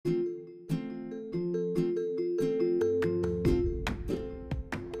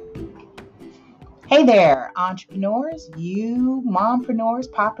Hey there, entrepreneurs, you mompreneurs,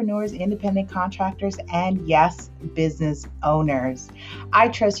 poppreneurs, independent contractors, and yes, business owners. I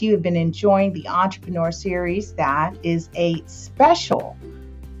trust you have been enjoying the Entrepreneur Series. That is a special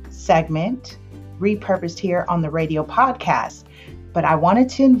segment repurposed here on the radio podcast. But I wanted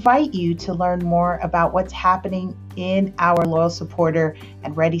to invite you to learn more about what's happening in our Loyal Supporter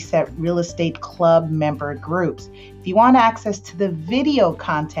and Ready Set Real Estate Club member groups. If you want access to the video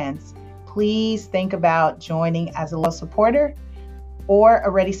contents, please think about joining as a Loyal Supporter or a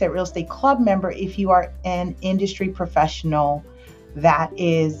Ready Set Real Estate Club member if you are an industry professional that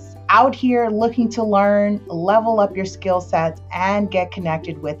is out here looking to learn, level up your skill sets, and get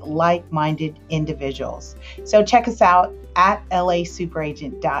connected with like-minded individuals. So check us out at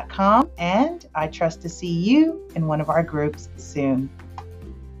laSuperAgent.com, and I trust to see you in one of our groups soon.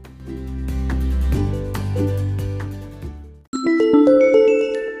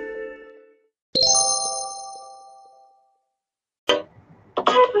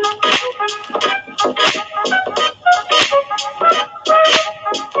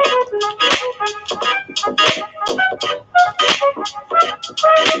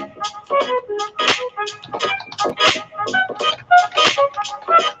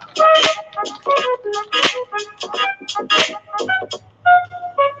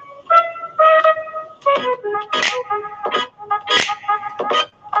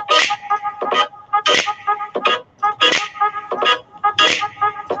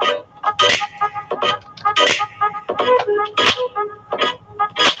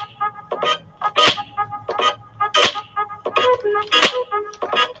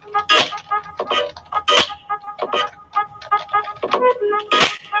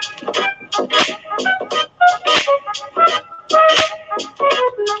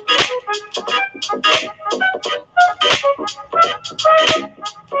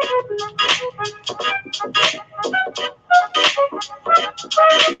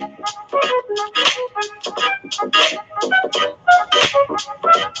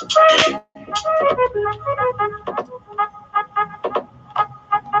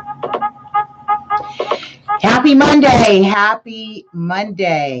 Happy Monday. Happy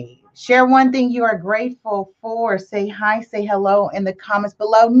Monday. Share one thing you are grateful for. Say hi, say hello in the comments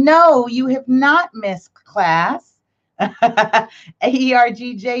below. No, you have not missed class.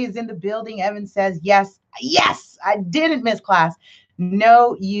 AERGJ is in the building. Evan says, yes, I didn't miss class.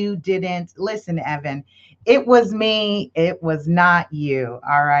 No, you didn't. Listen, Evan, it was me. It was not you.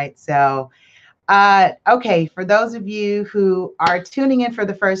 All right. So okay, for those of you who are tuning in for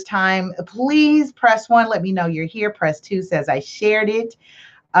the first time, please press 1. Let me know you're here. Press 2 says I shared it.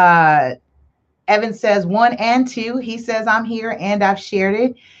 Evan says 1 and 2. He says I'm here and I've shared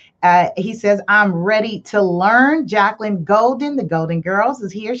it. He says I'm ready to learn. Jacqueline Golden, the Golden Girls,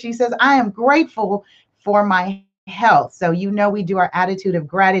 is here. She says I am grateful for my health. So you know we do our attitude of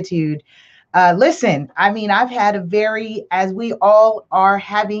gratitude. Listen, I mean, I've had as we all are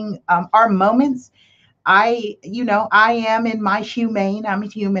having our moments, I am in my humane, I'm a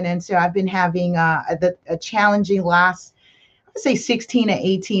human. And so I've been having a challenging last, I would say 16 to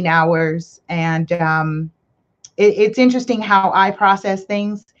 18 hours. And it's interesting how I process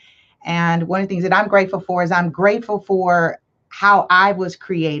things. And one of the things that I'm grateful for is I'm grateful for how I was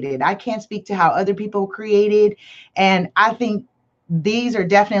created. I can't speak to how other people were created. And I think these are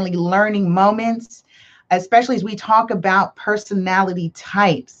definitely learning moments, especially as we talk about personality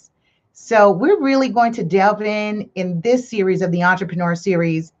types. So we're really going to delve in this series of the Entrepreneur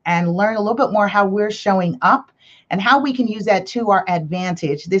Series and learn a little bit more how we're showing up and how we can use that to our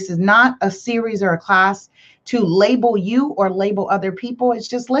advantage. This is not a series or a class to label you or label other people. It's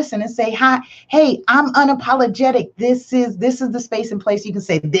just listen and say, hi, hey, I'm unapologetic. This is the space and place you can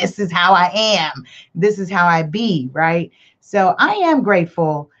say, this is how I am. This is how I be, right? So I am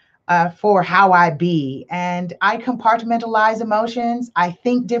grateful for how I be, and I compartmentalize emotions. I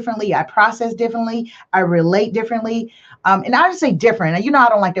think differently. I process differently. I relate differently. And I just say different. I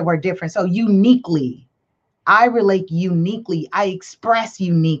don't like the word different. So uniquely, I relate uniquely. I express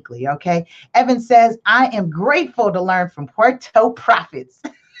uniquely. Okay. Evan says, I am grateful to learn from Puerto prophets.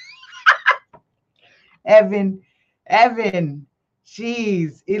 Evan.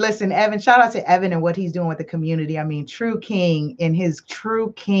 Jeez. Listen, Evan, shout out to Evan and what he's doing with the community. I mean, true king in his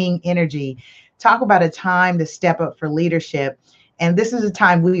true king energy. Talk about a time to step up for leadership. And this is a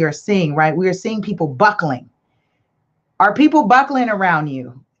time we are seeing, right? We are seeing people buckling. Are people buckling around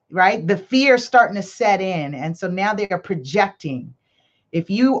you, right? The fear starting to set in. And so now they are projecting. If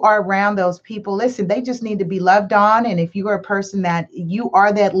you are around those people, listen, they just need to be loved on. And if you are a person that you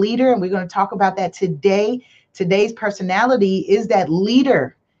are that leader, and we're going to talk about that today, today's personality is that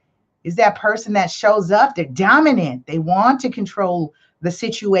leader. is that person that shows up. They're dominant. They want to control the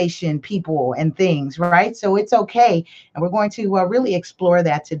situation, people, and things, right? So it's okay. And we're going to really explore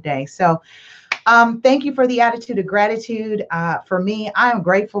that today. So thank you for the attitude of gratitude. For me, I am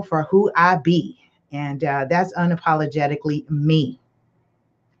grateful for who I be. And that's unapologetically me.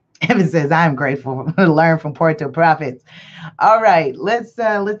 Evan says, I'm grateful to learn from Puerto Prophets. All right, let's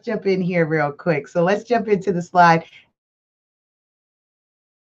jump in here real quick. So let's jump into the slide.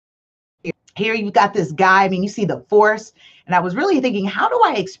 Here you got this guy. I mean, you see the force. And I was really thinking, how do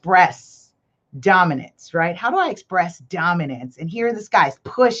I express dominance, right? How do I express dominance? And here this guy's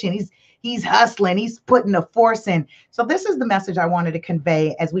pushing, he's hustling, he's putting the force in. So this is the message I wanted to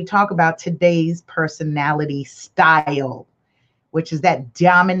convey as we talk about today's personality style, which is that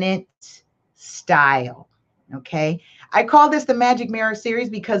dominant style. Okay. I call this the Magic Mirror series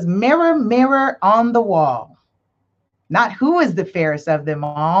because mirror, mirror on the wall, not who is the fairest of them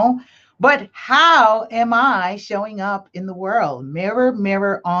all, but how am I showing up in the world? Mirror,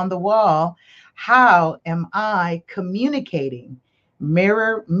 mirror on the wall, how am I communicating?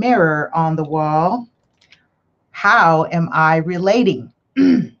 Mirror, mirror on the wall, how am I relating?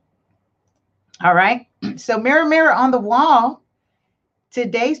 All right. So mirror, mirror on the wall,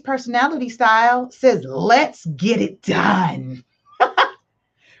 today's personality style says, let's get it done.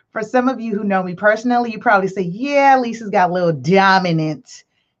 For some of you who know me personally, you probably say, yeah, Lisa's got a little dominant.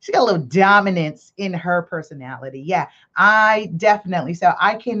 She's got a little dominance in her personality. Yeah, I definitely. So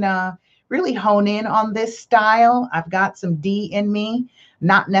I can really hone in on this style. I've got some D in me,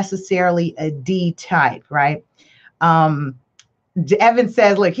 not necessarily a D type, right? Evan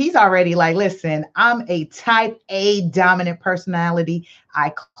says, look, he's already like, listen, I'm a type A dominant personality. I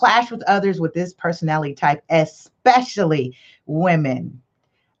clash with others with this personality type, especially women.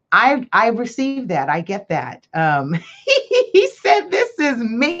 I received that. I get that. He said, this is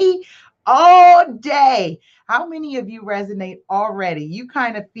me all day. How many of you resonate already? You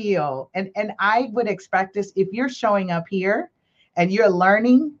kind of feel, and I would expect this if you're showing up here and you're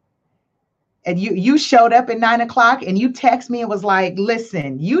learning and you showed up at 9 o'clock and you text me and was like,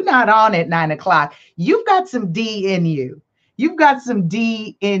 listen, you not on at 9 o'clock. You've got some D in you. You've got some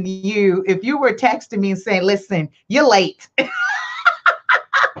D in you. If you were texting me and saying, listen, you're late.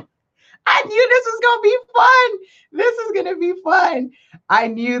 I knew this was going to be fun. This is going to be fun. I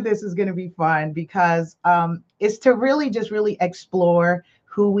knew this was going to be fun because it's to really just really explore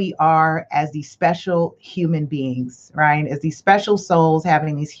who we are as these special human beings, right? As these special souls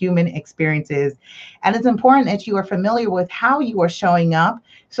having these human experiences. And it's important that you are familiar with how you are showing up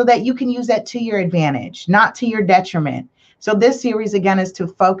so that you can use that to your advantage, not to your detriment. So this series, again, is to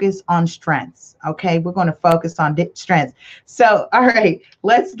focus on strengths. Okay, we're going to focus on strengths. So, all right,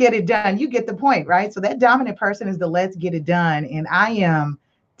 let's get it done. You get the point, right? So that dominant person is the let's get it done. And I am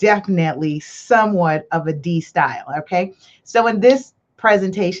definitely somewhat of a D style. Okay, so in this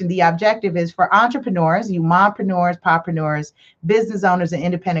presentation, the objective is for entrepreneurs, you mompreneurs, poppreneurs, business owners, and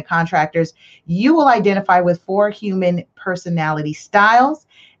independent contractors. You will identify with 4 human personality styles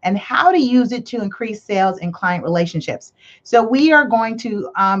and how to use it to increase sales and client relationships. So we are going to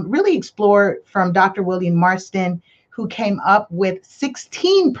really explore from Dr. William Marston, who came up with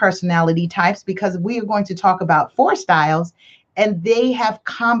 16 personality types, because we are going to talk about 4 styles and they have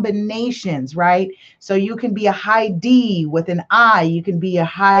combinations, right? So you can be a high D with an I, you can be a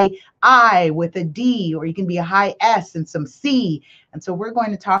high I with a D, or you can be a high S and some C. And so we're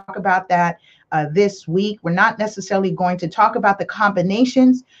going to talk about that this week. We're not necessarily going to talk about the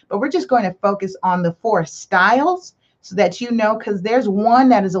combinations, but we're just going to focus on the 4 styles so that you know, because there's one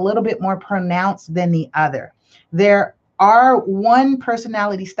that is a little bit more pronounced than the other. There are one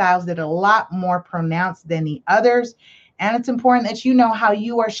personality styles that are a lot more pronounced than the others. And it's important that you know how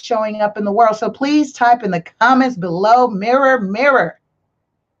you are showing up in the world. So please type in the comments below, mirror, mirror.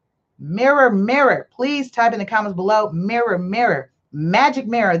 Mirror, mirror. Please type in the comments below, mirror, mirror. Magic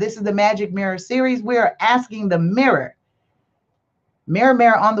mirror. This is the Magic Mirror series. We are asking the mirror. Mirror,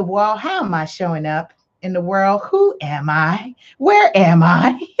 mirror on the wall. How am I showing up in the world? Who am I? Where am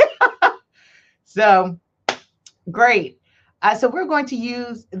I? So great. So we're going to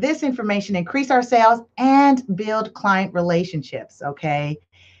use this information, increase our sales and build client relationships. Okay.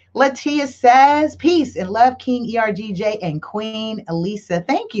 Latia says, peace and love, King ERGJ and Queen Elisa.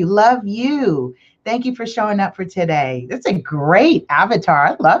 Thank you. Love you. Thank you for showing up for today. That's a great avatar.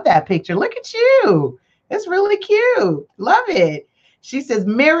 I love that picture. Look at you. It's really cute. Love it. She says,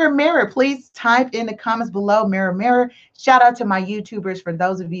 mirror, mirror. Please type in the comments below, mirror, mirror. Shout out to my YouTubers for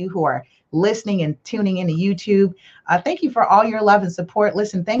those of you who are listening and tuning into YouTube. Thank you for all your love and support.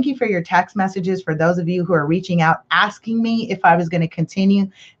 Listen, thank you for your text messages. For those of you who are reaching out, asking me if I was going to continue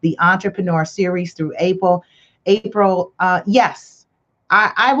the entrepreneur series through April. Yes,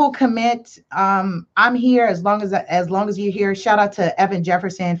 I will commit. I'm here as long as you're here. Shout out to Evan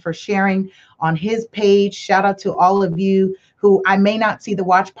Jefferson for sharing on his page. Shout out to all of you who I may not see the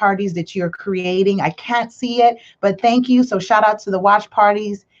watch parties that you're creating. I can't see it, but thank you. So shout out to the watch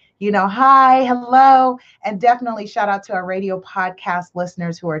parties. Hi, hello, and definitely shout out to our radio podcast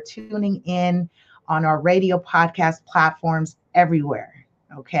listeners who are tuning in on our radio podcast platforms everywhere.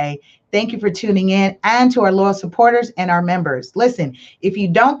 Okay. Thank you for tuning in, and to our loyal supporters and our members. Listen, if you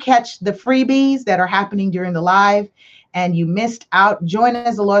don't catch the freebies that are happening during the live and you missed out, join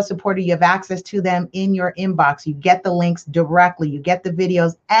as a loyal supporter. You have access to them in your inbox. You get the links directly. You get the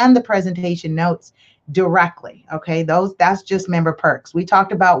videos and the presentation notes directly. Okay. That's just member perks. We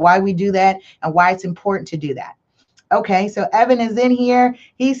talked about why we do that and why it's important to do that. Okay, so Evan is in here.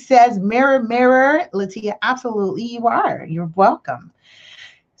 He says, mirror, mirror. Latia, absolutely, you are. You're welcome.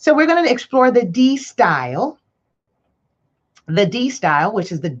 So we're going to explore the D style,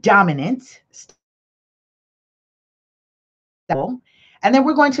 which is the dominant style. And then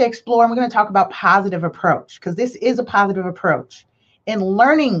we're going to explore, and we're going to talk about positive approach, because this is a positive approach in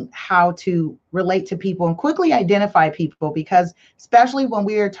learning how to relate to people and quickly identify people, because especially when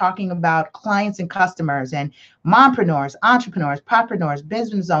we are talking about clients and customers and mompreneurs, entrepreneurs, podpreneurs,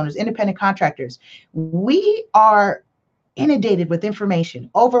 business owners, independent contractors, we are inundated with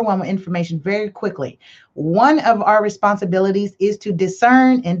information, overwhelmed with information very quickly. One of our responsibilities is to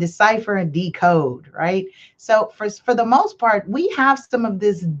discern and decipher and decode, right? So for the most part, we have some of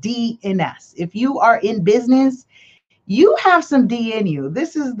this D in us. If you are in business, you have some D in you.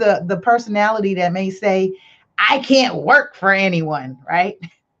 This is the personality that may say, I can't work for anyone, right?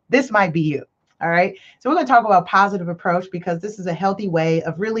 This might be you. All right. So we're going to talk about positive approach, because this is a healthy way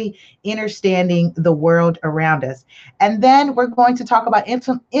of really understanding the world around us. And then we're going to talk about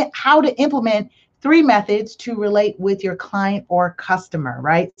how to implement 3 methods to relate with your client or customer,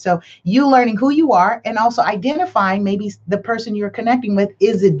 right? So you learning who you are and also identifying maybe the person you're connecting with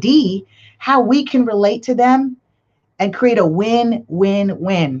is a D, how we can relate to them and create a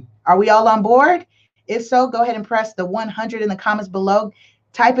win-win-win. Are we all on board? If so, go ahead and press the 100 in the comments below.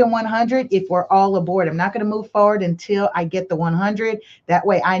 Type in 100 if we're all aboard. I'm not going to move forward until I get the 100. That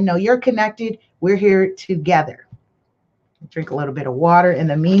way I know you're connected. We're here together. Drink a little bit of water in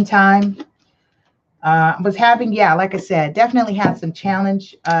the meantime. Was having, like I said, definitely had some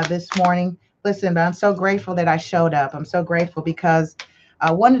challenge this morning. Listen, but I'm so grateful that I showed up. I'm so grateful because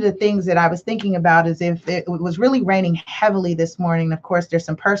one of the things that I was thinking about is if it was really raining heavily this morning. Of course, there's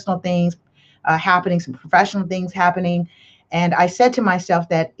some personal things happening, some professional things happening. And I said to myself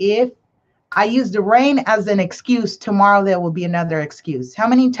that if I use the rain as an excuse, tomorrow there will be another excuse. How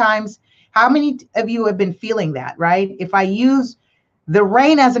many of you have been feeling that, right? If I use the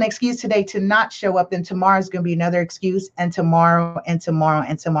rain as an excuse today to not show up, then tomorrow is going to be another excuse, and tomorrow and tomorrow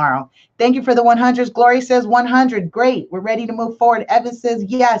and tomorrow. Thank you for the 100s. Gloria says 100. Great. We're ready to move forward. Evan says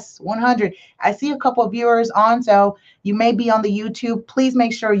yes, 100. I see a couple of viewers on, so you may be on the YouTube. Please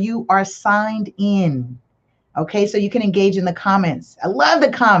make sure you are signed in. Okay, so you can engage in the comments. I love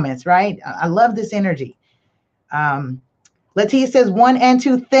the comments, right? I love this energy. Latia says 1 and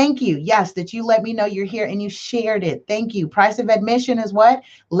 2. Thank you. Yes, that you let me know you're here and you shared it. Thank you. Price of admission is what?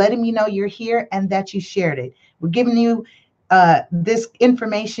 Letting me know you're here and that you shared it. We're giving you this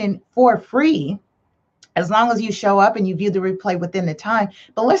information for free, as long as you show up and you view the replay within the time.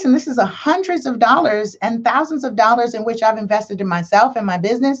 But listen, this is hundreds of dollars and thousands of dollars in which I've invested in myself and my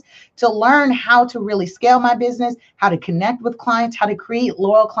business to learn how to really scale my business, how to connect with clients, how to create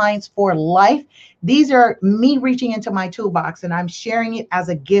loyal clients for life. These are me reaching into my toolbox, and I'm sharing it as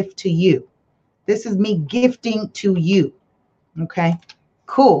a gift to you. This is me gifting to you. Okay,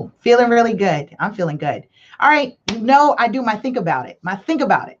 cool. Feeling really good. I'm feeling good. All right. I do my think about it.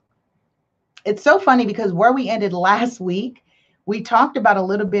 It's so funny because where we ended last week, we talked about a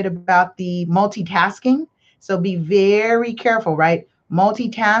little bit about the multitasking. So be very careful, right?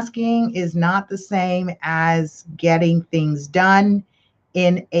 Multitasking is not the same as getting things done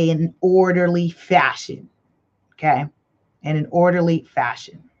in an orderly fashion. Okay. In an orderly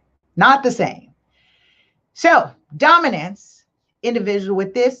fashion. Not the same. So dominance, individual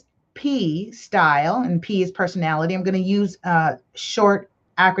with this P style, and P is personality. I'm going to use short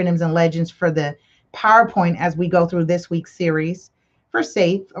acronyms and legends for the PowerPoint as we go through this week's series for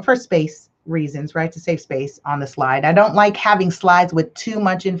space reasons, right? To save space on the slide. I don't like having slides with too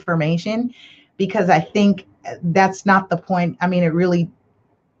much information because I think that's not the point. I mean, it really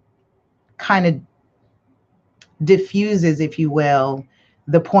kind of diffuses, if you will,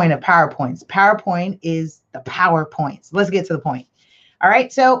 the point of PowerPoints. PowerPoint is the PowerPoints. Let's get to the point. All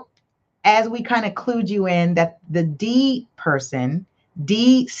right. So as we kind of clued you in that the D person,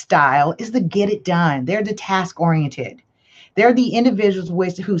 D style is the get it done. They're the task oriented. They're the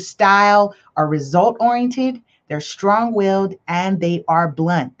individuals whose style are result oriented. They're strong willed and they are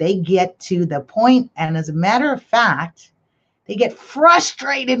blunt. They get to the point. And as a matter of fact, they get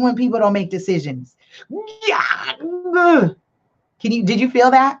frustrated when people don't make decisions. Yeah. Did you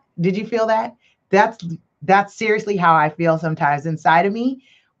feel that? Did you feel that? That's seriously how I feel sometimes inside of me.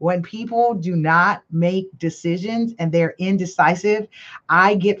 When people do not make decisions and they're indecisive,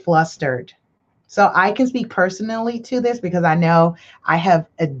 I get flustered. So I can speak personally to this because I know I have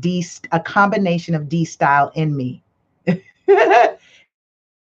a combination of D style in me.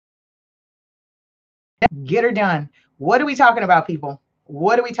 Get her done. What are we talking about, people?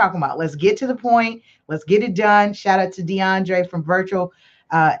 What are we talking about? Let's get to the point. Let's get it done. Shout out to DeAndre from Virtual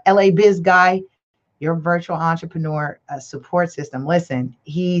LA Biz Guy, your virtual entrepreneur support system. Listen,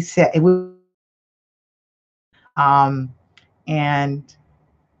 he said, and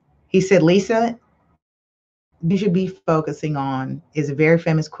he said, Lisa, you should be focusing on is a very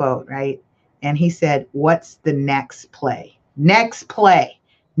famous quote, right? And he said, what's the next play? Next play,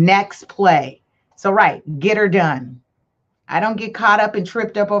 next play. So, right, get her done. I don't get caught up and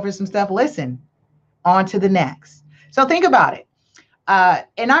tripped up over some stuff. Listen, on to the next. So think about it.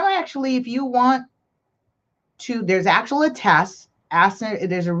 And I'm actually, if you want to, there's actually a test.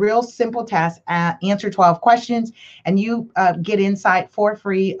 There's a real simple test. Answer 12 questions, and you get insight for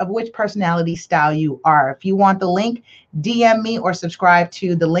free of which personality style you are. If you want the link, DM me or subscribe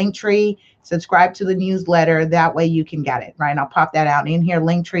to the Linktree. Subscribe to the newsletter. That way you can get it, right? And I'll pop that out in here,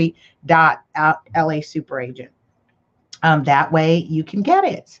 linktree.LA Super Agent. That way you can get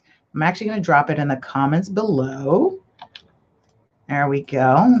it. I'm actually going to drop it in the comments below. There we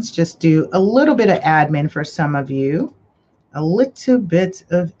go. Let's just do a little bit of admin for some of you. A little bit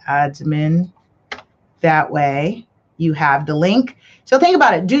of admin. That way you have the link. So think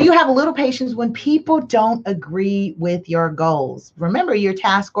about it. Do you have a little patience when people don't agree with your goals? Remember, you're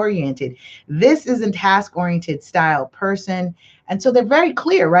task oriented. This isn't task oriented style person. And so they're very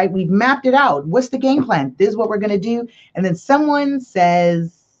clear, right? We've mapped it out. What's the game plan? This is what we're going to do. And then someone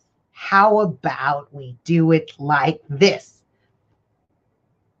says, how about we do it like this?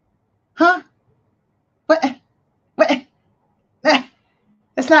 Huh? What?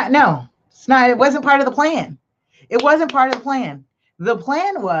 It's not, no, it's not, it wasn't part of the plan. It wasn't part of the plan. The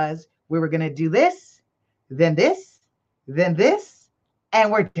plan was we were going to do this, then this,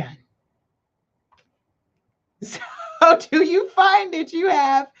 and we're done. So do you find that you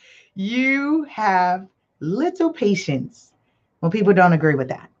have little patience when people don't agree with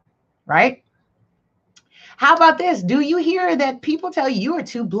that, right? How about this? Do you hear that people tell you are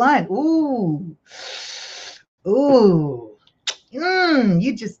too blunt? Ooh,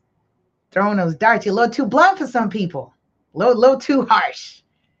 you just throwing those darts. You're a little too blunt for some people, a little too harsh,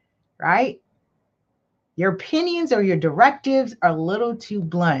 right? Your opinions or your directives are a little too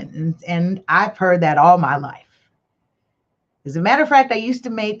blunt. And I've heard that all my life. As a matter of fact, I used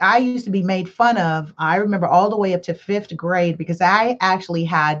to be made fun of. I remember all the way up to 5th grade because I actually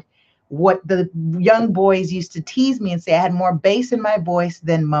had what the young boys used to tease me and say I had more bass in my voice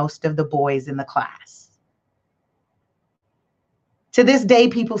than most of the boys in the class. To this day,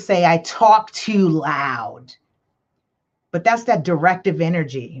 people say I talk too loud, but that's that directive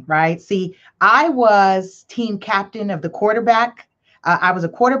energy, right? See, I was team captain of the quarterback. I was a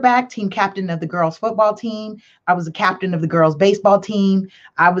quarterback, team captain of the girls football team. I was the captain of the girls baseball team.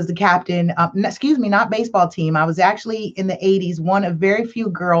 I was the captain, not baseball team. I was actually in the 80s, one of very few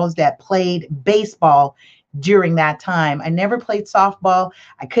girls that played baseball during that time. I never played softball.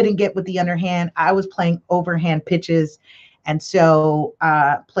 I couldn't get with the underhand. I was playing overhand pitches. And so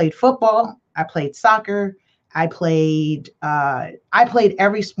played football. I played soccer. I played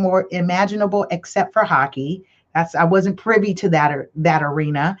every sport imaginable except for hockey. I wasn't privy to that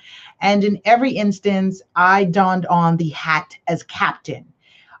arena. And in every instance, I donned on the hat as captain.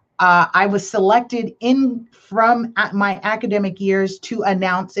 I was selected from my academic years to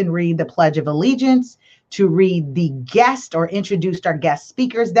announce and read the Pledge of Allegiance, to read the guest or introduced our guest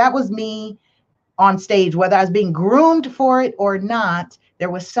speakers. That was me on stage, whether I was being groomed for it or not. There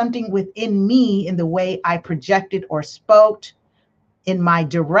was something within me in the way I projected or spoke in my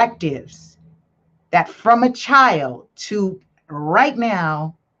directives that from a child to right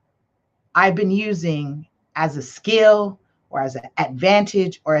now, I've been using as a skill or as an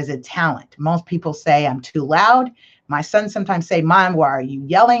advantage or as a talent. Most people say I'm too loud. My son sometimes say, Mom, why are you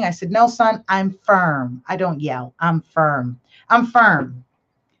yelling? I said, no, son, I'm firm. I don't yell. I'm firm. I'm firm.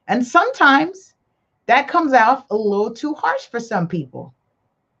 And sometimes that comes out a little too harsh for some people.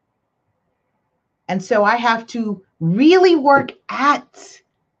 And so I have to really work at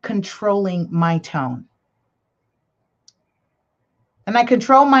controlling my tone. And I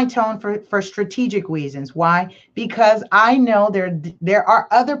control my tone for strategic reasons. Why? Because I know there are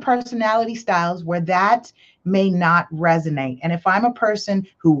other personality styles where that may not resonate. And if I'm a person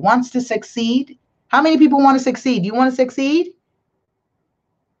who wants to succeed, how many people want to succeed? Do you want to succeed?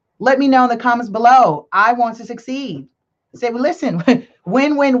 Let me know in the comments below. I want to succeed. Say, well, listen,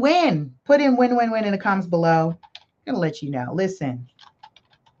 win, win, win. Put in win, win, win in the comments below. I'm going to let you know. Listen,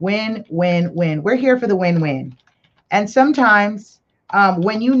 win, win, win. We're here for the win, win. And sometimes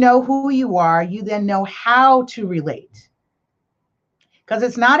when you know who you are, you then know how to relate. Because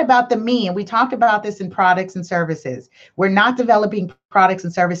it's not about the me. And we talked about this in products and services. We're not developing products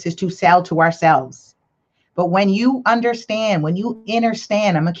and services to sell to ourselves. But when you understand, when you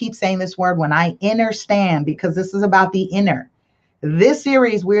understand, I'm going to keep saying this word, when I understand, because this is about the inner. This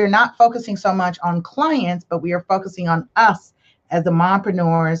series, we're not focusing so much on clients, but we are focusing on us as the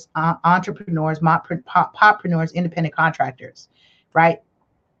mompreneurs, entrepreneurs, poppreneurs, independent contractors, right?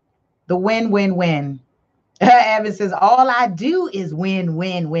 The win, win, win. Evan says, all I do is win,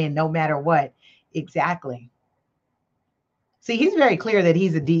 win, win, no matter what. Exactly. See, he's very clear that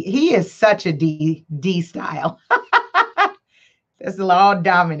he's a D. He is such a D style. That's all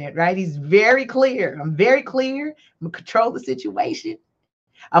dominant, right? He's very clear. I'm very clear. I'm going to control the situation.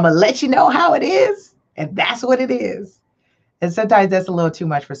 I'm going to let you know how it is. And that's what it is. And sometimes that's a little too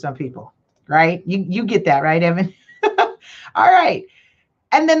much for some people, right? You get that, right, Evan? All right.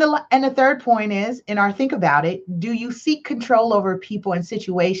 And then the third point is, in our think about it, do you seek control over people and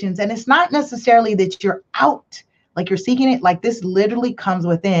situations? And it's not necessarily that you're out, like you're seeking it, like this literally comes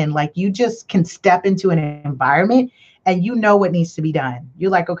within, like you just can step into an environment and you know what needs to be done.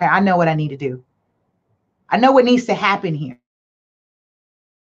 You're like, okay, I know what I need to do. I know what needs to happen here.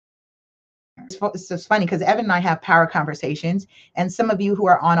 It's just funny because Evan and I have power conversations, and some of you who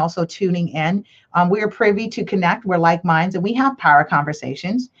are on also tuning in, we are privy to connect. We're like minds, and we have power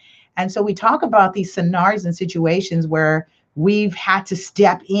conversations. And so we talk about these scenarios and situations where we've had to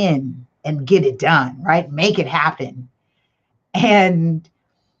step in and get it done, right? Make it happen. And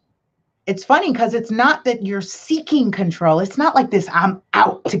it's funny because it's not that you're seeking control. It's not like this, I'm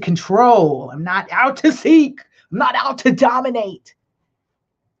out to control. I'm not out to seek. I'm not out to dominate,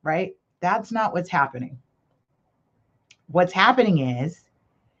 right? That's not what's happening. What's happening is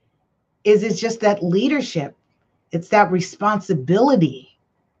it's just that leadership. It's that responsibility.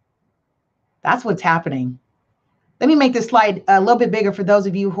 That's what's happening. Let me make this slide a little bit bigger for those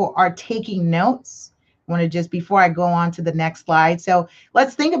of you who are taking notes. I want to just, before I go on to the next slide. So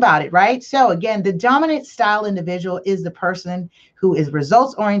let's think about it, right? So again, the dominant style individual is the person who is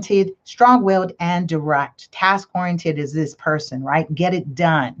results-oriented, strong-willed, and direct. Task-oriented is this person, right? Get it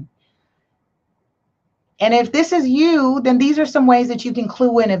done. And if this is you, then these are some ways that you can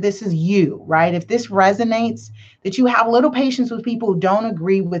clue in if this is you, right? If this resonates, that you have little patience with people who don't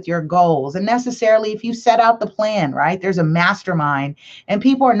agree with your goals. And necessarily if you set out the plan, right? There's a mastermind and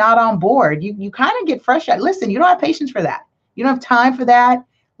people are not on board. You kind of get frustrated. Listen, you don't have patience for that. You don't have time for that.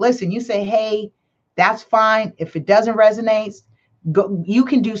 Listen, you say, hey, that's fine. If it doesn't resonate, go, you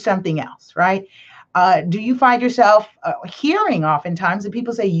can do something else, right? Do you find yourself hearing oftentimes that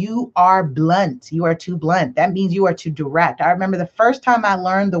people say you are blunt, you are too blunt? That means you are too direct. I remember the first time I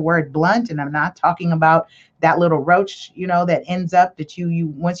learned the word blunt, and I'm not talking about that little roach, you know, that ends up that you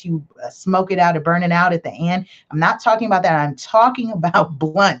once you smoke it out or burn it out at the end. I'm not talking about that. I'm talking about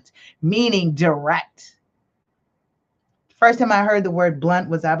blunt, meaning direct. First time I heard the word blunt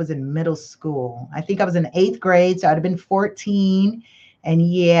was I was in middle school. I think I was in 8th grade, so I'd have been 14. And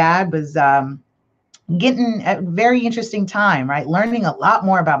yeah, I was getting a very interesting time, right? Learning a lot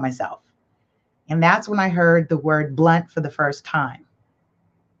more about myself. And that's when I heard the word blunt for the first time.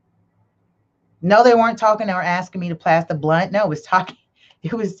 No, they weren't talking or asking me to pass the blunt. No,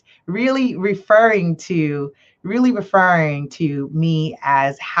 it was really referring to me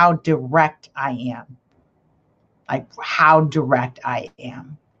as how direct I am. Like how direct I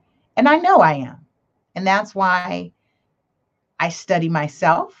am. And I know I am. And that's why I study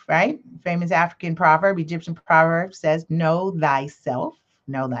myself, right? Famous African proverb, Egyptian proverb says, know thyself,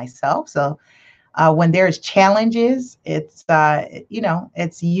 know thyself. So when there's challenges, it's,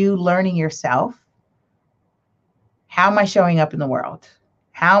 it's you learning yourself. How am I showing up in the world?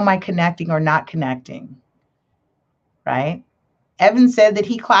 How am I connecting or not connecting, right? Evan said that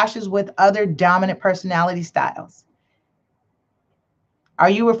he clashes with other dominant personality styles. Are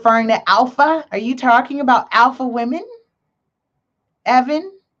you referring to alpha? Are you talking about alpha women,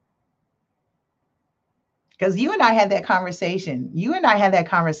 Evan? Because you and I had that conversation. You and I had that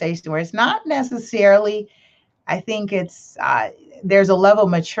conversation where it's not necessarily, I think it's, there's a level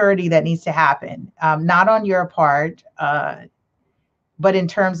of maturity that needs to happen, not on your part, but in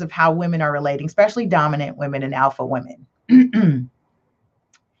terms of how women are relating, especially dominant women and alpha women.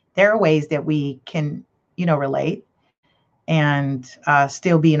 There are ways that we can, relate and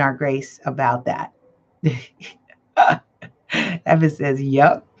still be in our grace about that. Evan says,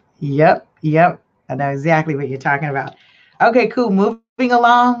 yep, yep, yep. I know exactly what you're talking about. Okay, cool. Moving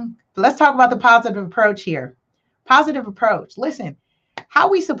along. Let's talk about the positive approach here. Positive approach. Listen, how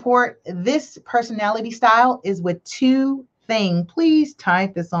we support this personality style is with two things. Please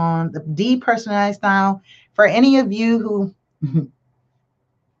type this on the D personality style. For any of you who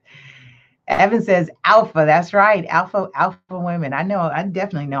Evan says alpha. That's right. Alpha women. I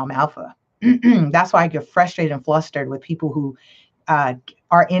definitely know I'm alpha. That's why I get frustrated and flustered with people who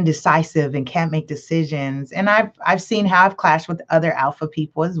are indecisive and can't make decisions. And I've seen how I've clashed with other alpha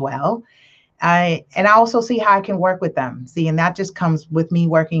people as well. I also see how I can work with them. See, and that just comes with me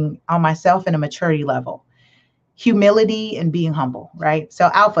working on myself in a maturity level. Humility and being humble, right? So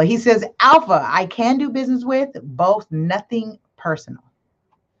alpha, he says, alpha, I can do business with both, nothing personal,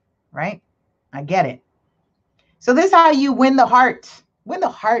 right? I get it. So this is how you win the heart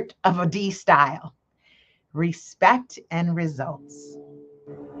of a D style. Respect and results.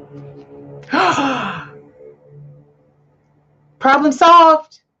 Problem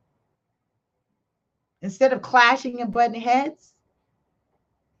solved. Instead of clashing and butting heads,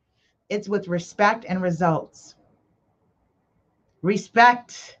 it's with respect and results.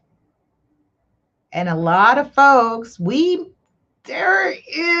 Respect. And a lot of folks, there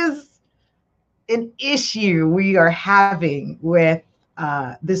is an issue we are having with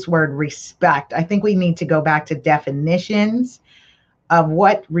this word respect. I think we need to go back to definitions of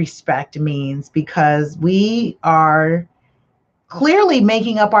what respect means, because we are clearly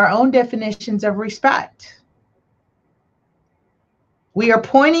making up our own definitions of respect. We are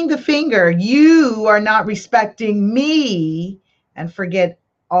pointing the finger. You are not respecting me, and forget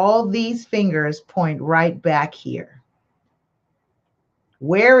all these fingers point right back here.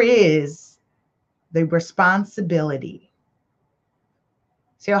 Where is the responsibility?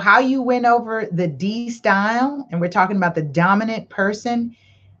 So how you win over the D style, and we're talking about the dominant person,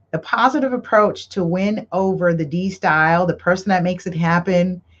 the positive approach to win over the D style, the person that makes it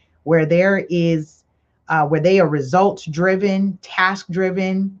happen, where they are results driven, task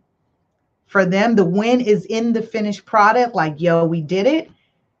driven. For them, the win is in the finished product. Like, yo, we did it.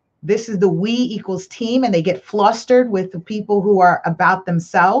 This is the we equals team, and they get flustered with the people who are about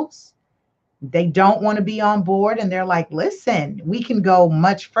themselves. They don't want to be on board, and they're like, listen, we can go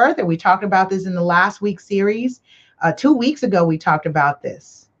much further. We talked about this in the last week's series. 2 weeks ago, we talked about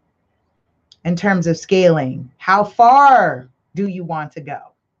this in terms of scaling. How far do you want to go?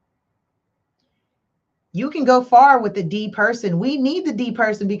 You can go far with the D person. We need the D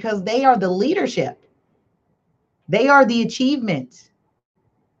person because they are the leadership. They are the achievement.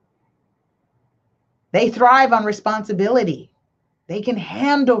 They thrive on responsibility. They can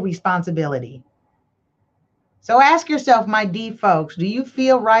handle responsibility. So ask yourself, my D folks, do you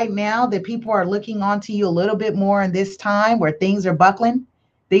feel right now that people are looking onto you a little bit more in this time where things are buckling,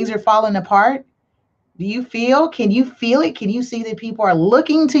 things are falling apart? Can you feel it? Can you see that people are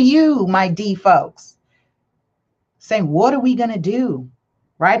looking to you, my D folks, saying, what are we going to do?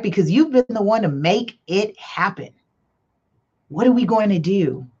 Right? Because you've been the one to make it happen. What are we going to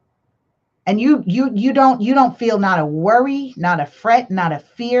do? And you don't feel not a worry, not a fret, not a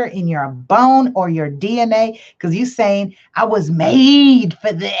fear in your bone or your DNA, because you're saying, I was made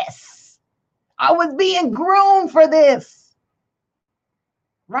for this. I was being groomed for this.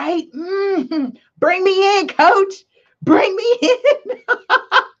 Right? Bring me in, coach. Bring me in.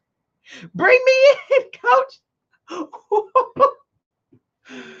 Bring me in, coach.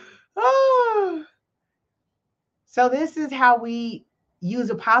 Oh. So this is how we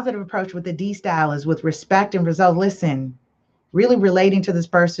use a positive approach with the D style, is with respect and result. Listen, really relating to this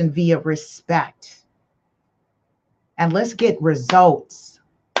person via respect. And let's get results.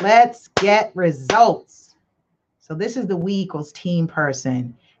 Let's get results. So this is the we equals team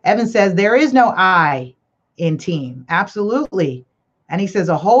person. Evan says there is no I in team. Absolutely. And he says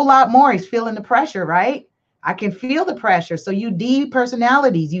a whole lot more. He's feeling the pressure, right? I can feel the pressure. So you D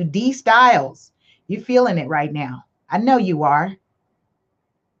personalities, you D styles, you feeling it right now. I know you are.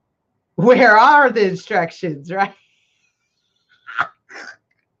 Where are the instructions, right?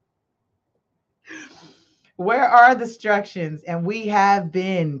 Where are the instructions? And we have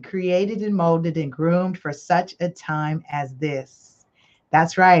been created and molded and groomed for such a time as this.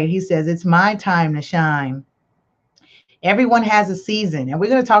 That's right. He says, it's my time to shine. Everyone has a season, and we're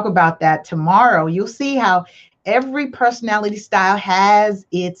going to talk about that tomorrow. You'll see how every personality style has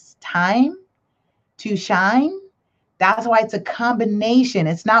its time to shine. That's why it's a combination.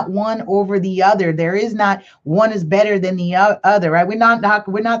 It's not one over the other. There is not one is better than the other, right? We're not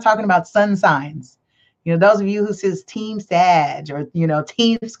talking about sun signs. You know, those of you who says Team Sag or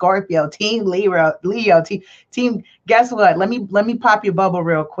Team Scorpio, Team Leo, team. Guess what? Let me pop your bubble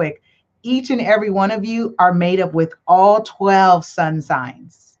real quick. Each and every one of you are made up with all 12 sun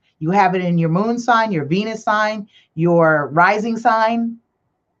signs. You have it in your moon sign, your Venus sign, your rising sign.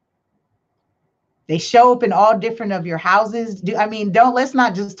 They show up in all different of your houses. Let's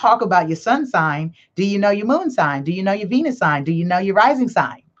not just talk about your sun sign. Do you know your moon sign? Do you know your Venus sign? Do you know your rising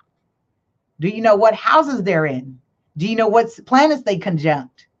sign? Do you know what houses they're in? Do you know what planets they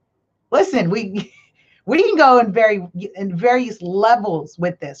conjunct? Listen, we can go in various levels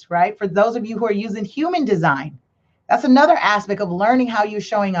with this, right? For those of you who are using human design, that's another aspect of learning how you're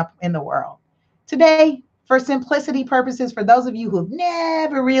showing up in the world. Today, for simplicity purposes, for those of you who've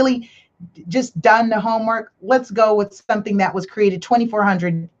never really just done the homework, let's go with something that was created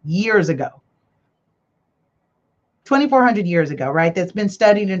 2,400 years ago. 2,400 years ago, right? That's been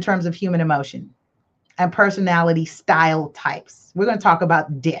studied in terms of human emotion and personality style types. We're going to talk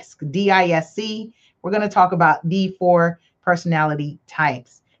about DISC, D-I-S-C. We're going to talk the 4 personality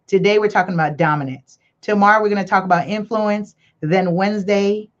types. Today, we're talking about dominance. Tomorrow, we're going to talk about influence. Then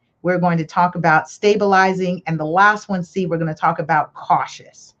Wednesday, we're going to talk about stabilizing. And the last one, C, we're going to talk about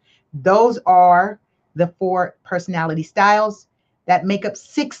cautious. Those are the 4 personality styles that make up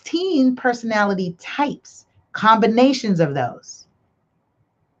 16 personality types, combinations of those.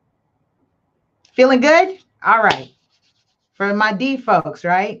 Feeling good? All right. For my D folks,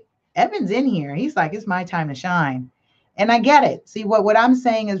 right? Evan's in here. He's like, it's my time to shine. And I get it. See, what I'm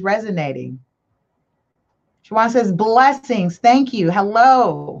saying is resonating. Shawan says, blessings. Thank you.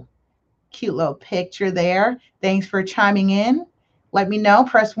 Hello. Cute little picture there. Thanks for chiming in. Let me know.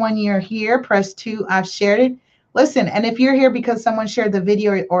 Press 1, you're here. Press 2, I've shared it. Listen, and if you're here because someone shared the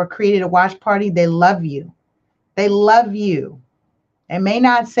video or created a watch party, they love you. They love you. They may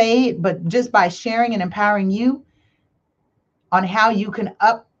not say it, but just by sharing and empowering you on how you can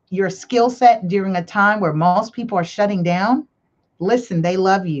up your skill set during a time where most people are shutting down, listen, they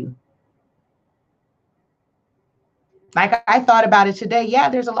love you. Like I thought about it today. Yeah,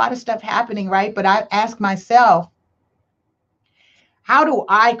 there's a lot of stuff happening, right? But I ask myself, how do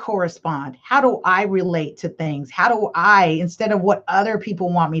I correspond? How do I relate to things? How do I, instead of what other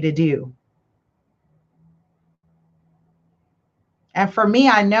people want me to do? And for me,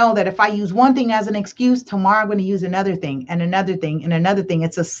 I know that if I use one thing as an excuse, tomorrow I'm going to use another thing and another thing and another thing.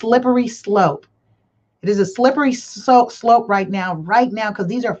 It's a slippery slope. It is a slippery slope right now, because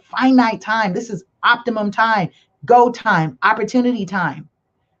these are finite time. This is optimum time, go time, opportunity time,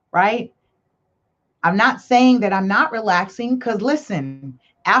 right? I'm not saying that I'm not relaxing, because listen,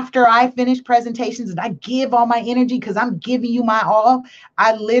 after I finish presentations and I give all my energy because I'm giving you my all,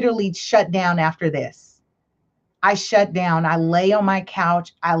 I literally shut down after this. I shut down. I lay on my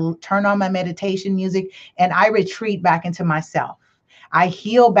couch. I turn on my meditation music and I retreat back into myself. I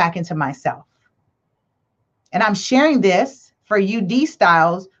heal back into myself. And I'm sharing this for you D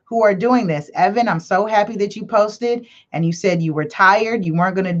styles who are doing this. Evan, I'm so happy that you posted and you said you were tired. You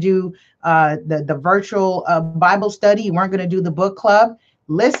weren't going to do the virtual Bible study. You weren't going to do the book club.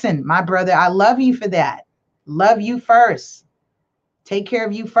 Listen, my brother, I love you for that. Love you first. Take care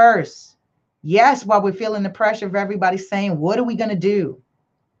of you first. Yes, while we're feeling the pressure of everybody saying, what are we going to do?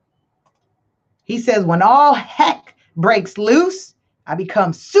 He says, when all heck breaks loose, I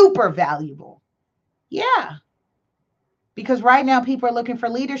become super valuable. Yeah. Because right now people are looking for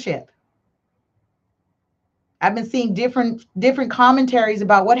leadership. I've been seeing different commentaries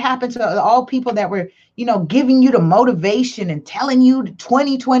about what happened to all people that were, giving you the motivation and telling you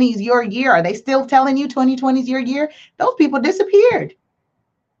 2020 is your year. Are they still telling you 2020 is your year? Those people disappeared.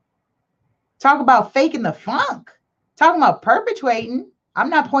 Talk about faking the funk. Talking about perpetuating. I'm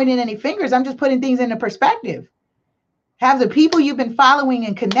not pointing any fingers. I'm just putting things into perspective. Have the people you've been following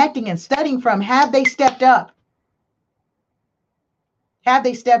and connecting and studying from, have they stepped up? Have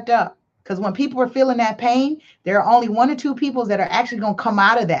they stepped up? Because when people are feeling that pain, there are only 1 or 2 people that are actually going to come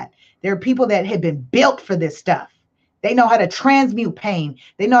out of that. There are people that have been built for this stuff. They know how to transmute pain.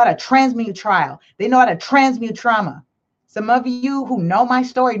 They know how to transmute trial. They know how to transmute trauma. Some of you who know my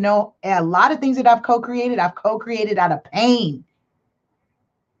story know a lot of things that I've co-created out of pain.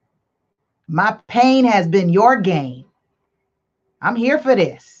 My pain has been your gain. I'm here for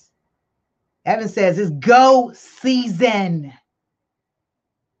this. Evan says it's go season.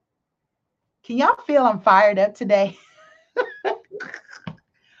 Can y'all feel I'm fired up today?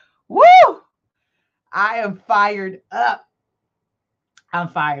 Woo! I am fired up. I'm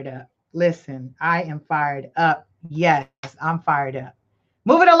fired up. Listen, I am fired up. Yes, I'm fired up.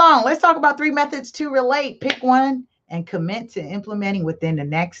 Moving along, let's talk about 3 methods to relate. Pick one and commit to implementing within the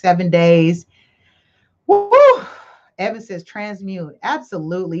next 7 days. Woo! Evan says transmute.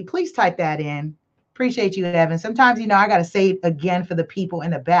 Absolutely. Please type that in. Appreciate you, Evan. Sometimes, I got to say it again for the people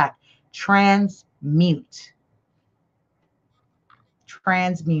in the back. Transmute.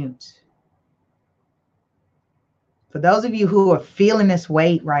 Transmute. For those of you who are feeling this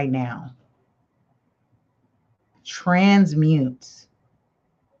weight right now, transmute.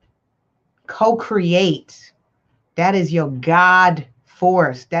 Co-create. That is your God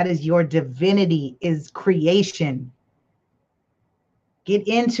force. That is your divinity, is creation. Get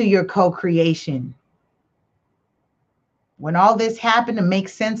into your co-creation. When all this happened to make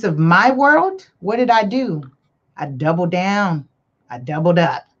sense of my world, what did I do? I doubled down. I doubled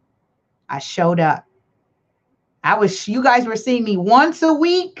up. I showed up. You guys were seeing me once a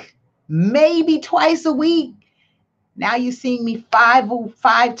week, maybe twice a week. Now you're seeing me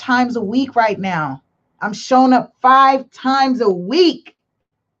five times a week right now. I'm showing up 5 times a week.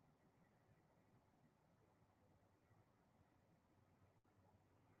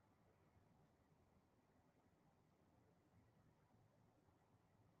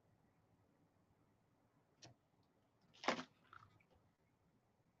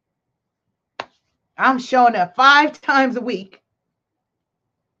 I'm showing up 5 times a week.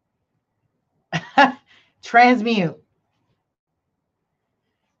 Transmute.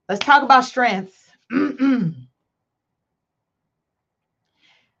 Let's talk about strengths.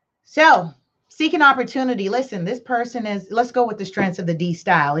 So, seeking opportunity. Listen, this person let's go with the strengths of the D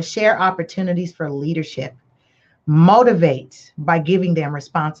style. Is share opportunities for leadership. Motivate by giving them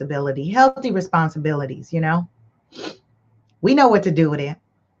responsibility, healthy responsibilities, We know what to do with it.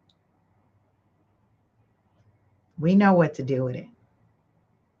 We know what to do with it.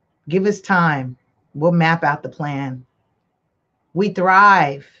 Give us time. We'll map out the plan. We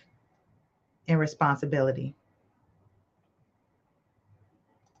thrive in responsibility.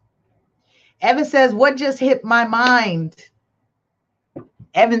 Evan says, what just hit my mind?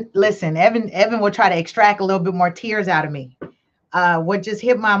 Evan, listen, Evan will try to extract a little bit more tears out of me. What just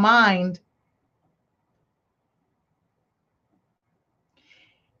hit my mind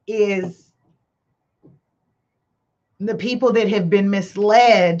is the people that have been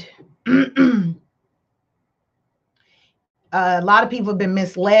misled. A lot of people have been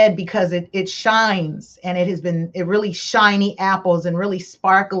misled because it shines, and it really shiny apples and really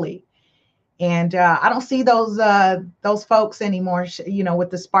sparkly. And I don't see those folks anymore, with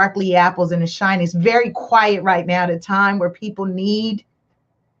the sparkly apples and the shine. It's very quiet right now at a time where people need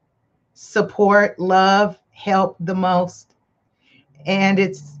support, love, help the most. And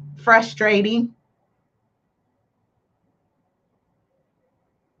it's frustrating.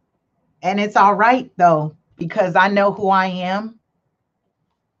 And it's all right, though, because I know who I am.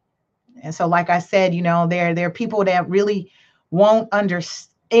 And so, like I said, there are people that really won't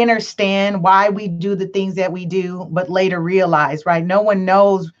understand why we do the things that we do, but later realize, right? No one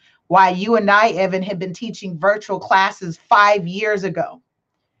knows why you and I, Evan, have been teaching virtual classes 5 years ago.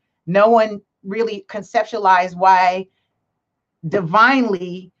 No one really conceptualized why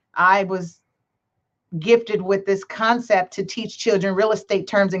divinely I was gifted with this concept to teach children real estate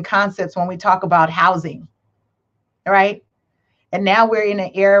terms and concepts when we talk about housing, right? And now we're in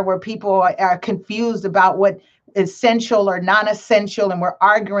an era where people are confused about what essential or non-essential, and we're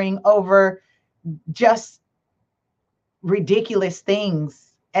arguing over just ridiculous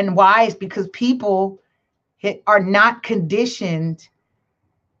things. And why? Is because people are not conditioned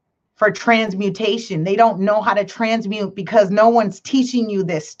for transmutation. They don't know how to transmute because no one's teaching you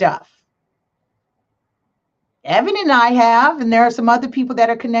this stuff. Evan and I have, and there are some other people that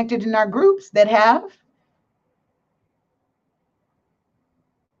are connected in our groups that have.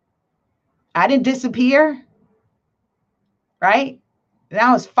 I didn't disappear, right?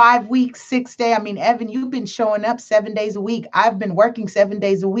 Now it's 5 weeks, 6 days. I mean, Evan, you've been showing up 7 days a week. I've been working 7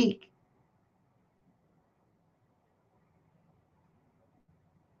 days a week.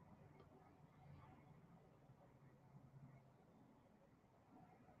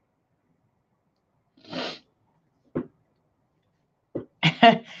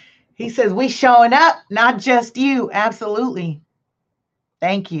 He says, we showing up, not just you. Absolutely.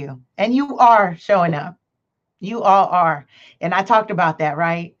 Thank you. And you are showing up. You all are. And I talked about that,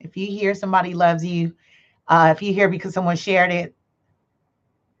 right? If you hear somebody loves you, if you hear because someone shared it,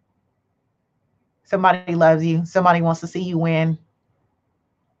 somebody loves you, somebody wants to see you win,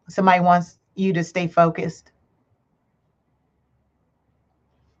 somebody wants you to stay focused.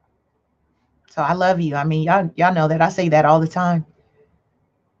 So I love you. I mean, y'all know that. I say that all the time.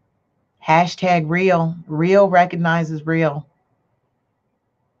 Hashtag real. Real recognizes real.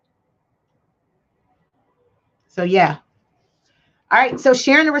 So yeah. All right. So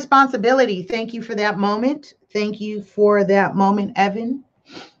sharing the responsibility. Thank you for that moment. Thank you for that moment, Evan.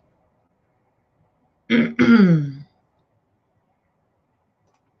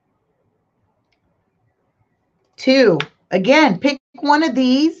 Two, again, pick one of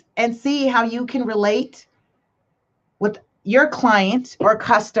these and see how you can relate with your client or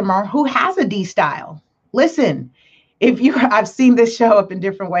customer who has a D style. Listen, I've seen this show up in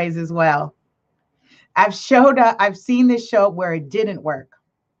different ways as well. I've seen this show up where it didn't work.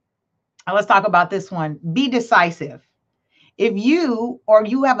 Now let's talk about this one. Be decisive. If you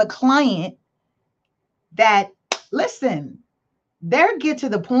have a client that, listen, they're get to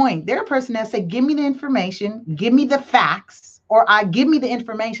the point. They're a person that say, give me the information, give me the facts, or I give me the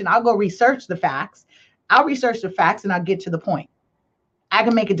information. I'll go research the facts. I'll research the facts and I'll get to the point. I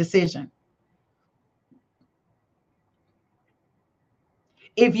can make a decision.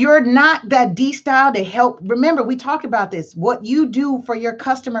 If you're not that D style to help, remember, we talked about this. What you do for your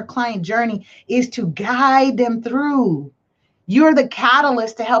customer client journey is to guide them through. You're the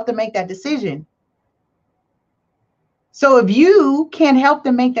catalyst to help them make that decision. So if you can't help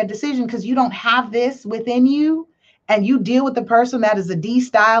them make that decision because you don't have this within you and you deal with the person that is a D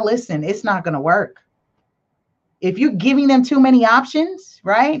style, listen, it's not going to work. If you're giving them too many options,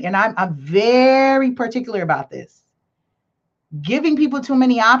 right? And I'm very particular about this. Giving people too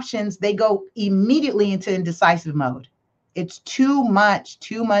many options, they go immediately into indecisive mode. It's too much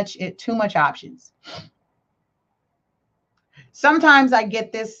options. Sometimes I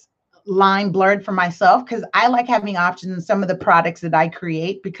get this line blurred for myself because I like having options in some of the products that I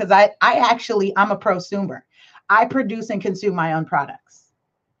create because I'm a prosumer. I produce and consume my own products.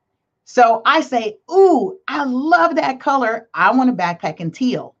 So I say, ooh, I love that color. I want a backpack in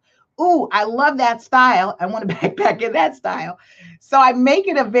teal. Ooh, I love that style. I want a backpack in that style. So I make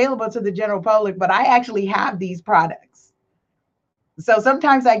it available to the general public, but I actually have these products. So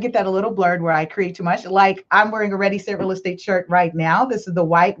sometimes I get that a little blurred where I create too much. Like I'm wearing a Ready Set Real Estate shirt right now. This is the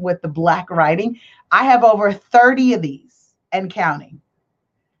white with the black writing. I have over 30 of these and counting.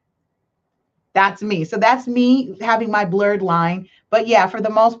 That's me. So that's me having my blurred line. But yeah, for the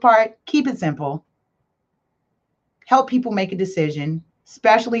most part, keep it simple. Help people make a decision,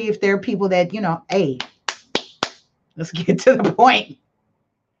 especially if they're people that, hey, let's get to the point.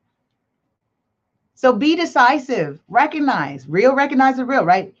 So be decisive, recognize the real,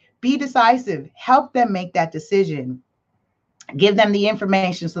 right? Be decisive, help them make that decision. Give them the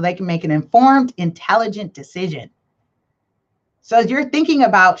information so they can make an informed, intelligent decision. So as you're thinking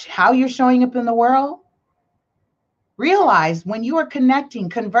about how you're showing up in the world, realize when you are connecting,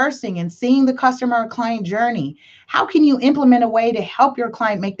 conversing, and seeing the customer or client journey, how can you implement a way to help your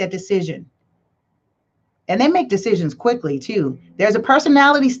client make that decision? And they make decisions quickly too. There's a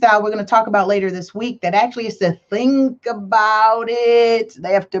personality style we're going to talk about later this week that actually has to think about it.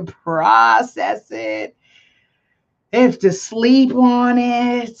 They have to process it. They have to sleep on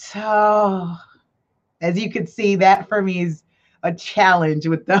it. Oh, as you can see, that for me is a challenge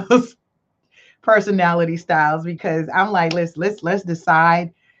with those personality styles because I'm like, let's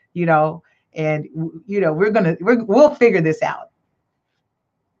decide, and we'll figure this out.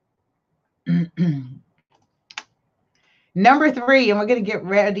 Number 3, and we're going to get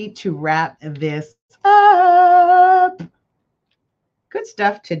ready to wrap this up. Good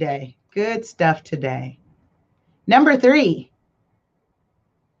stuff today. Good stuff today. Number 3.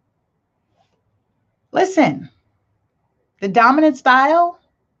 Listen, the dominant style,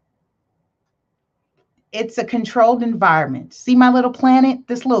 it's a controlled environment. See my little planet,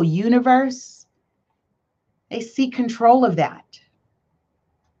 this little universe? They seek control of that.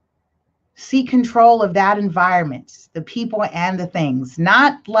 Seek control of that environment, the people and the things,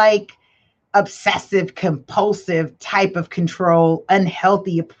 not like obsessive compulsive type of control,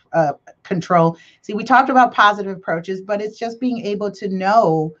 unhealthy control. See, we talked about positive approaches, but it's just being able to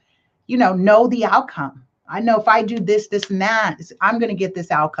know the outcome. I know if I do this, and that, I'm going to get this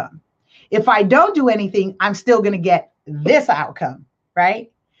outcome. If I don't do anything, I'm still going to get this outcome,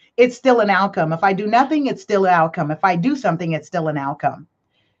 right? It's still an outcome. If I do nothing, it's still an outcome. If I do something, it's still an outcome.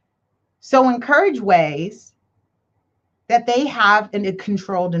 So encourage ways that they have in a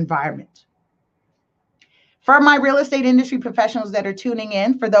controlled environment. For my real estate industry professionals that are tuning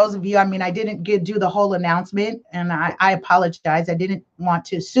in, for those of you, I mean, I didn't do the whole announcement, and I apologize. I didn't want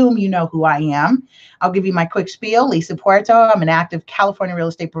to assume you know who I am. I'll give you my quick spiel. Lisa Puerto. I'm an active California real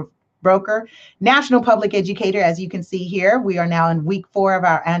estate broker, national public educator, as you can see here. We are now in week 4 of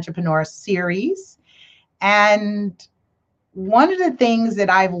our entrepreneur series. And one of the things that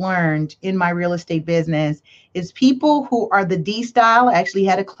I've learned in my real estate business is people who are the D style. I actually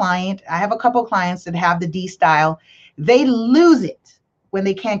had a client. I have a couple clients that have the D style. They lose it when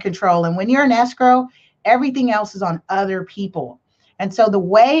they can't control. And when you're in escrow, everything else is on other people. And so the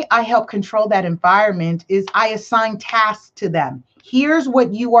way I help control that environment is I assign tasks to them. Here's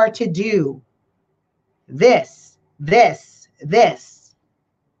what you are to do. This, this, this.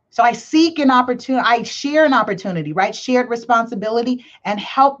 So I seek an opportunity, I share an opportunity, right? Shared responsibility, and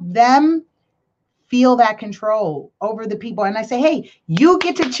help them feel that control over the people. And I say, hey, you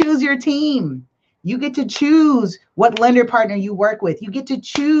get to choose your team. You get to choose what lender partner you work with. You get to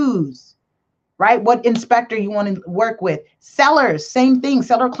choose, right, what inspector you want to work with. Sellers, same thing.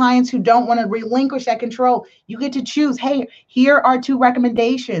 Seller clients who don't want to relinquish that control. You get to choose, hey, here are 2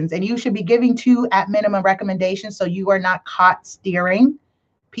 recommendations, and you should be giving 2 at minimum recommendations so you are not caught steering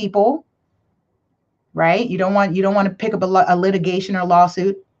people, right? You don't want to pick up a litigation or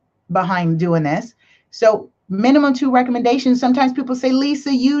lawsuit behind doing this. So minimum 2 recommendations. Sometimes people say,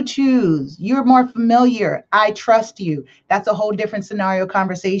 Lisa, you choose. You're more familiar. I trust you. That's a whole different scenario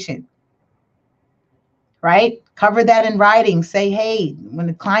conversation, right? Cover that in writing. Say, hey, when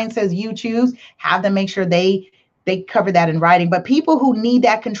the client says you choose, have them make sure they cover that in writing. But people who need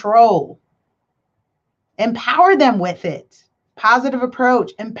that control, empower them with it. Positive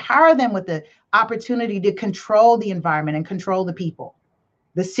approach, empower them with the opportunity to control the environment and control the people,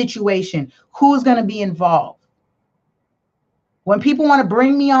 the situation, who's going to be involved. When people want to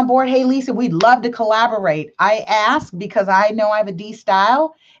bring me on board, hey, Lisa, we'd love to collaborate. I ask because I know I have a D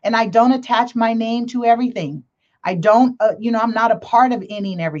style, and I don't attach my name to everything. I don't, I'm not a part of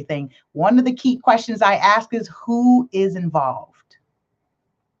any and everything. One of the key questions I ask is, who is involved?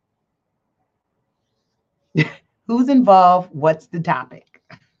 Who's involved? What's the topic?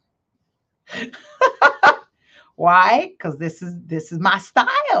 Why? Because this is my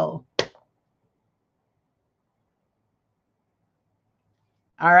style.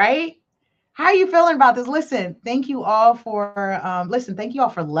 All right. How are you feeling about this? Listen, thank you all for thank you all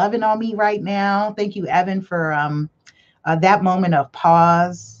for loving on me right now. Thank you, Evan, for that moment of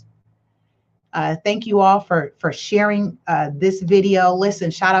pause. Thank you all for sharing this video.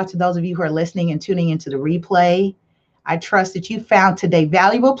 Listen, shout out to those of you who are listening and tuning into the replay. I trust that you found today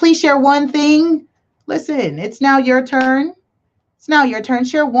valuable. Please share one thing. Listen, it's now your turn. It's now your turn.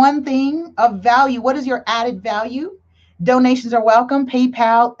 Share one thing of value. What is your added value? Donations are welcome.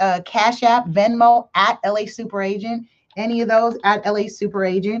 PayPal, Cash App, Venmo, at LA Super Agent. Any of those at LA Super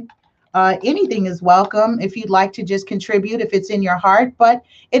Agent. Anything is welcome if you'd like to just contribute, if it's in your heart, but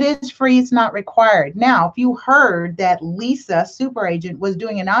it is free. It's not required. Now, if you heard that Lisa Super Agent was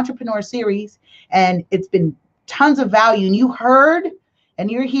doing an entrepreneur series and it's been tons of value, and you heard and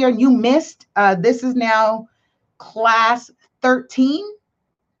you're here and you missed, this is now class 13.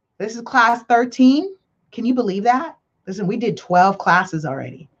 This is class 13. Can you believe that? Listen, we did 12 classes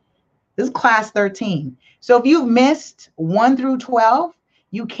already. This is class 13. So if you've missed 1 through 12,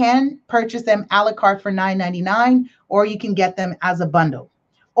 you can purchase them a la carte for $9.99, or you can get them as a bundle.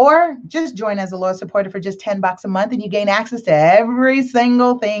 Or just join as a loyal supporter for just $10 a month, and you gain access to every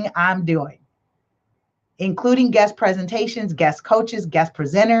single thing I'm doing, including guest presentations, guest coaches, guest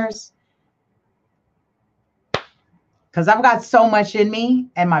presenters. Because I've got so much in me,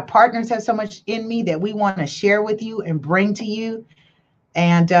 and my partners have so much in me that we want to share with you and bring to you.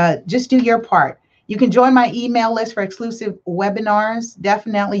 And just do your part. You can join my email list for exclusive webinars.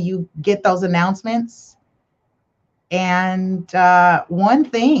 Definitely you get those announcements. And one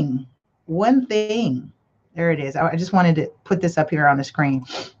thing, there it is. I just wanted to put this up here on the screen.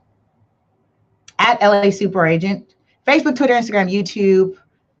 At LA Super Agent, Facebook, Twitter, Instagram, YouTube,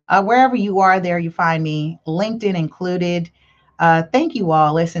 wherever you are, there you find me, LinkedIn included. Thank you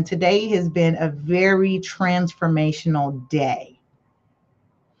all. Listen, today has been a very transformational day.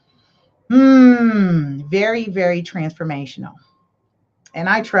 Very, very transformational. And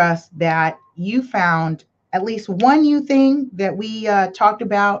I trust that you found at least one new thing that we talked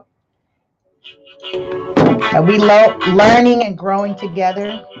about, that we learning and growing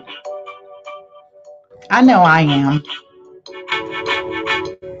together. I know I am.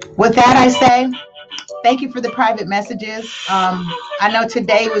 With that, I say, thank you for the private messages. I know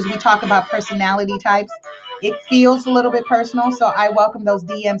today was we talk about personality types. it feels a little bit personal. So I welcome those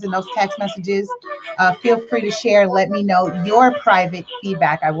DMs and those text messages. Feel free to share. Let me know your private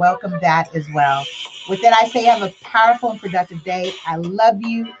feedback. I welcome that as well. With that, I say have a powerful and productive day. I love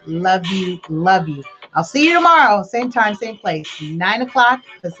you, love you, love you. I'll see you tomorrow, same time, same place, 9 o'clock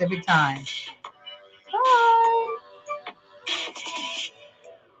Pacific time.